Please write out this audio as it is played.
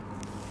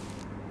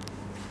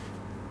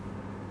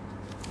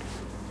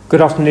Good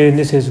afternoon,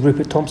 this is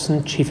Rupert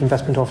Thompson, Chief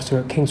Investment Officer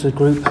at Kingswood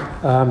Group.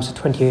 It's the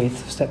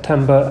 28th of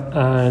September,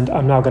 and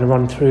I'm now going to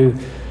run through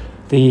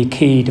the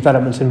key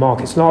developments in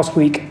markets last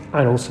week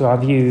and also our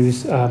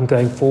views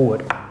going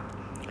forward.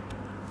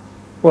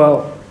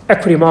 Well,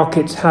 equity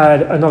markets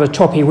had another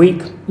choppy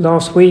week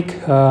last week.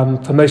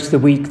 For most of the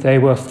week they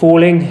were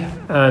falling,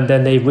 and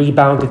then they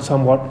rebounded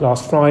somewhat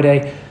last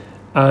Friday,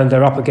 and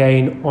they're up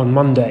again on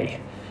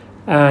Monday.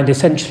 And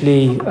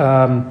essentially,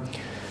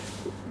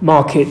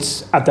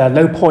 markets at their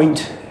low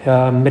point,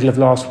 middle of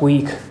last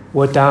week,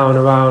 were down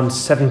around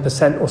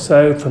 7% or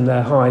so from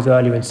their highs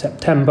earlier in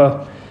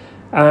September.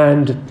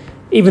 And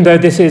even though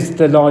this is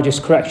the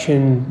largest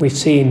correction we've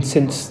seen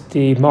since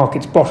the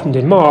markets bottomed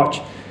in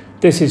March,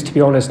 this is, to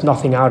be honest,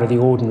 nothing out of the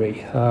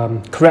ordinary.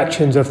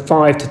 Corrections of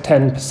 5 to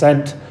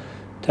 10%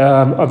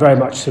 are very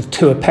much sort of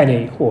to a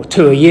penny, or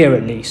to a year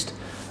at least,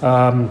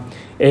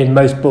 in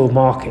most bull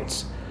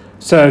markets.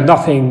 So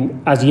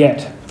nothing as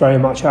yet very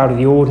much out of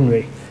the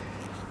ordinary.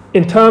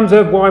 In terms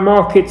of why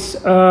markets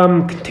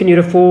continue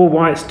to fall,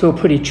 why it's still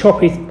pretty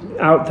choppy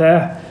out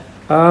there,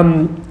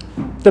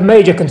 the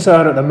major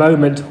concern at the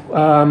moment,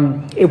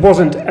 it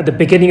wasn't at the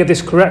beginning of this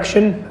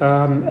correction.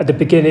 At the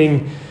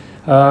beginning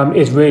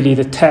is really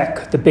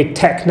the big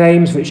tech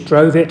names which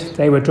drove it.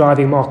 They were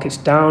driving markets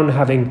down,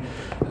 having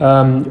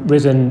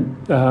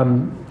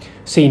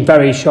seen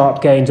very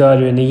sharp gains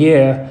earlier in the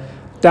year.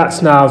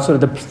 That's now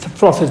sort of the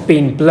froth has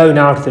been blown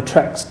out of the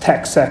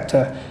tech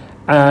sector.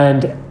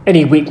 And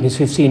any weakness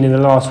we've seen in the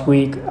last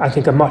week, I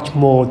think, are much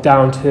more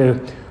down to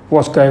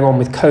what's going on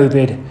with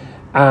COVID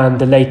and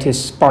the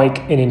latest spike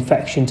in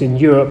infections in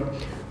Europe,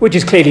 which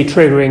is clearly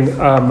triggering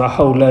a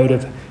whole load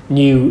of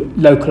new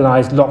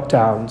localized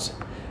lockdowns.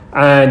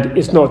 And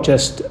it's not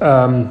just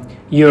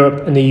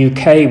Europe and the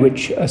UK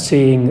which are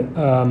seeing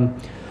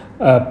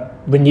a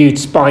renewed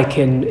spike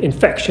in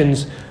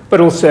infections, but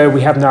also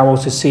we have now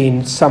also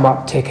seen some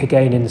uptick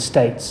again in the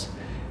States.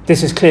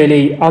 This is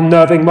clearly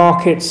unnerving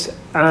markets,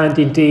 and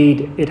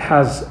indeed it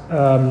has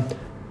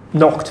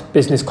knocked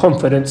business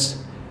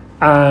confidence,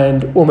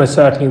 and almost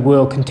certainly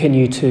will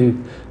continue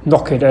to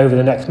knock it over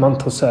the next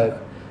month or so.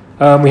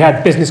 We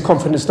had business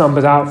confidence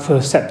numbers out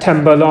for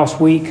September last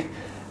week,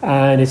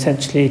 and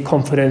essentially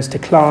confidence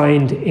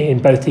declined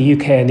in both the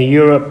UK and the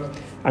Europe,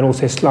 and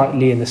also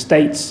slightly in the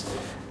States.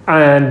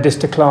 And this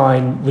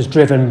decline was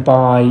driven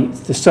by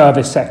the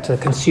service sector,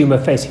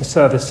 consumer-facing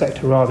service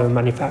sector rather than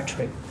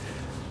manufacturing.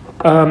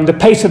 The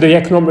pace of the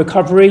economic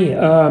recovery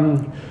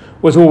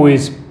was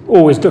always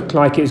looked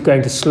like it was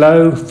going to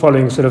slow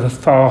following sort of a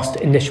fast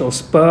initial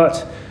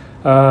spurt.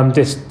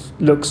 This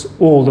looks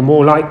all the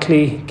more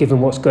likely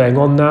given what's going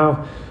on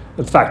now.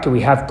 The fact that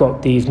we have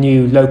got these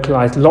new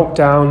localized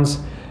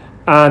lockdowns,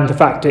 and the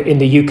fact that in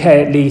the UK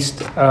at least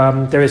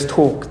there is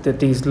talk that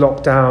these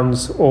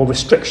lockdowns or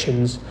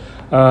restrictions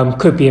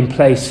could be in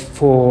place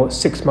for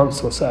 6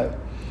 months or so.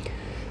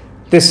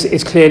 This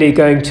is clearly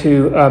going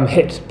to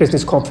hit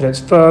business confidence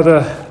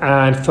further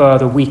and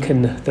further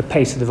weaken the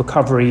pace of the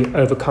recovery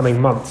over coming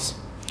months.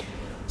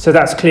 So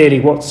that's clearly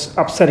what's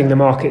upsetting the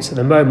markets at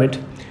the moment.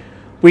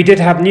 We did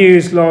have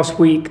news last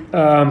week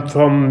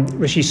from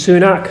Rishi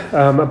Sunak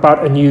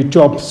about a new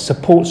job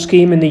support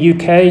scheme in the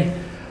UK.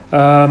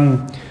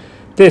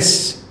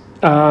 This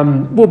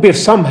will be of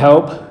some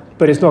help,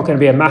 but it's not going to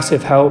be a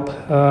massive help.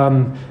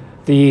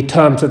 The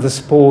terms of the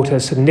support are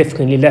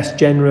significantly less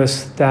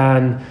generous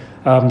than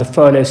the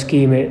furlough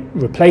scheme it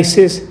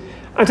replaces,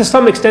 and to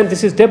some extent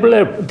this is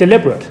deliberate.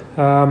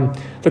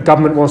 The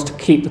government wants to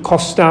keep the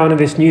costs down of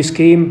this new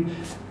scheme,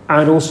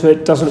 and also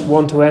it doesn't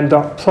want to end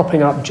up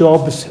propping up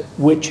jobs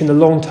which in the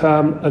long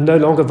term are no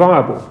longer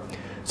viable.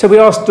 So we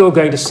are still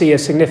going to see a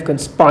significant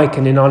spike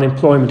in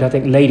unemployment, I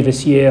think, later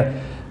this year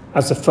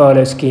as the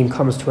furlough scheme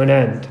comes to an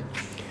end.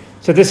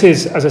 So this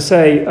is, as I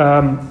say,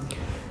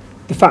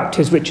 the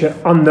factors which are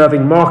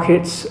unnerving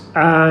markets.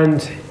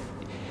 And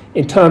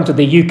in terms of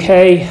the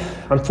UK,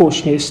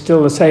 unfortunately, it's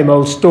still the same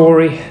old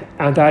story,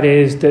 and that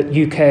is that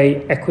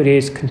UK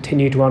equities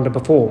continue to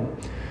underperform.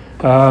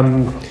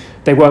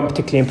 They weren't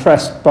particularly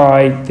impressed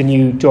by the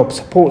new job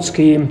support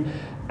scheme,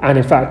 and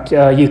in fact,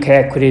 UK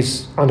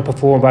equities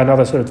underperformed by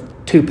another sort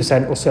of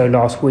 2% or so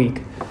last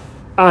week.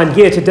 And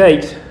year to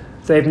date,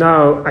 they've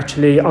now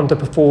actually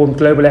underperformed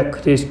global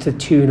equities to the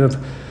tune of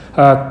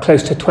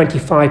close to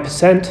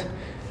 25%.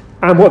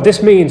 And what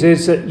this means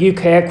is that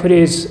UK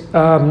equities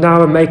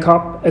now make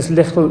up as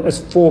little as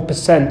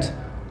 4%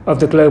 of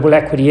the global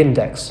equity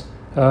index,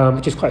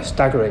 which is quite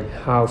staggering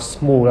how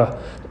small a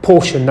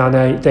portion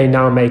they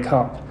now make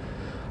up.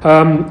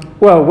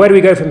 Well, where do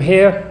we go from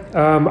here?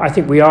 I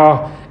think we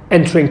are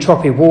entering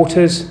choppy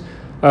waters.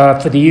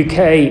 For the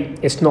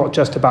UK, it's not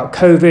just about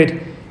COVID,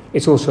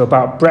 it's also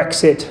about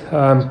Brexit.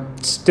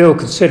 Still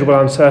considerable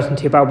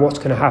uncertainty about what's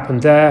going to happen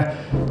there.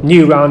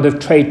 New round of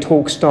trade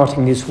talks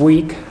starting this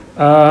week.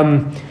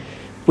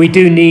 We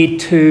do need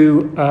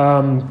to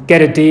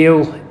get a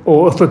deal,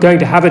 or if we're going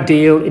to have a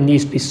deal, it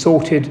needs to be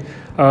sorted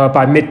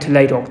by mid to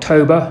late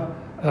October.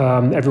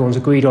 Everyone's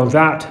agreed on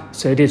that,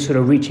 so it is sort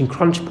of reaching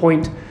crunch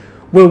point.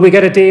 Will we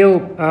get a deal?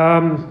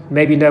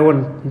 Maybe no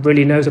one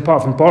really knows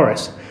apart from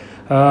Boris.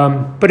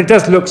 But it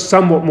does look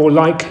somewhat more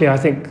likely, I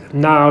think,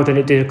 now than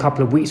it did a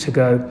couple of weeks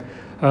ago,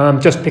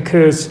 just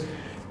because,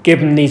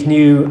 given these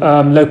new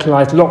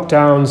localised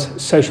lockdowns,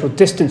 social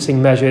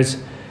distancing measures,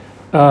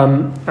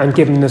 and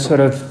given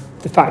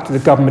the fact that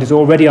the government is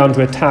already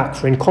under attack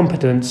for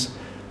incompetence,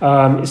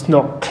 it's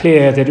not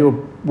clear that it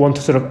will want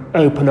to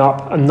open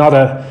up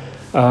another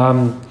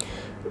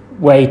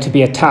way to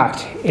be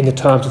attacked in the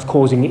terms of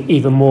causing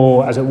even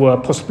more, as it were,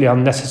 possibly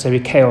unnecessary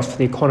chaos for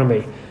the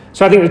economy.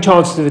 So I think the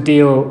chances of a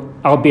deal,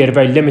 albeit a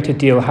very limited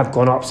deal, have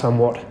gone up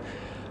somewhat.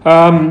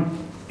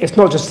 It's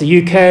not just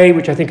the UK,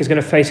 which I think is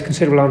going to face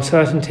considerable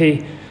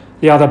uncertainty.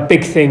 The other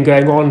big thing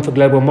going on for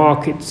global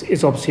markets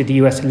is obviously the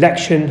US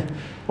election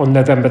on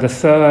November the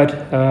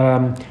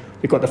 3rd.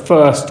 We've got the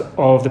first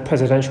of the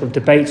presidential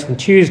debates on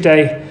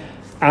Tuesday.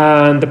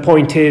 And the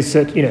point is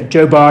that,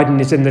 Joe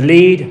Biden is in the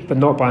lead, but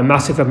not by a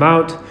massive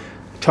amount.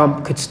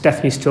 Trump could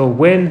definitely still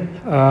win.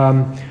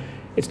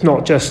 It's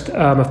not just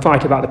a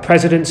fight about the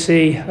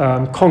presidency.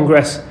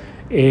 Congress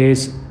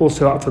is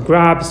also up for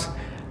grabs.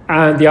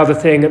 And the other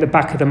thing at the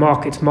back of the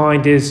market's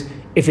mind is,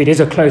 if it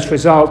is a close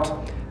result,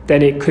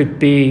 then it could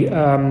be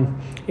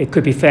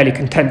fairly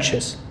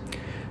contentious.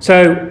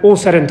 So all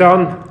said and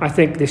done, I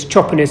think this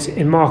choppiness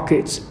in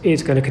markets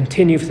is going to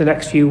continue for the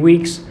next few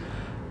weeks.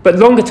 But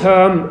longer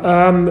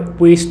term,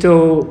 we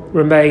still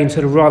remain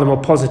rather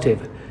more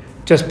positive,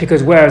 just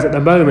because whereas at the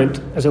moment,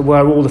 as it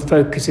were, all the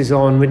focus is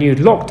on renewed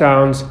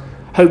lockdowns,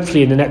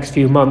 hopefully in the next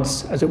few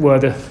months, as it were,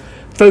 the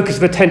focus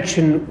of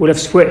attention will have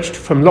switched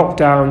from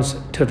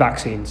lockdowns to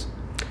vaccines.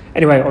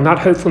 Anyway, on that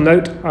hopeful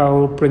note,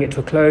 I'll bring it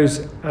to a close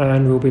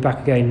and we'll be back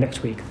again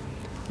next week.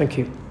 Thank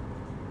you.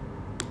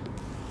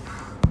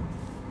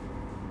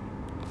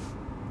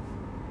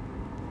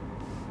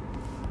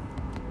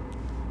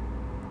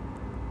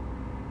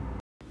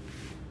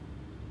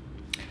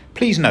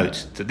 Please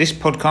note that this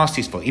podcast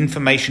is for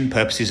information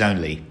purposes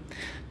only.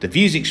 The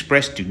views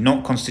expressed do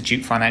not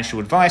constitute financial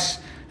advice,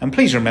 and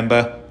please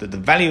remember that the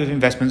value of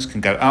investments can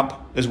go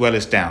up as well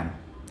as down.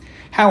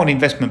 How an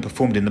investment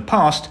performed in the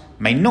past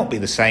may not be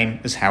the same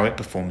as how it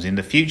performs in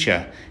the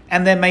future,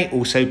 and there may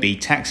also be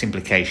tax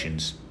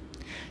implications.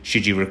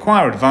 Should you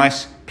require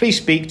advice, please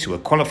speak to a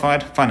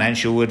qualified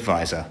financial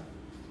advisor.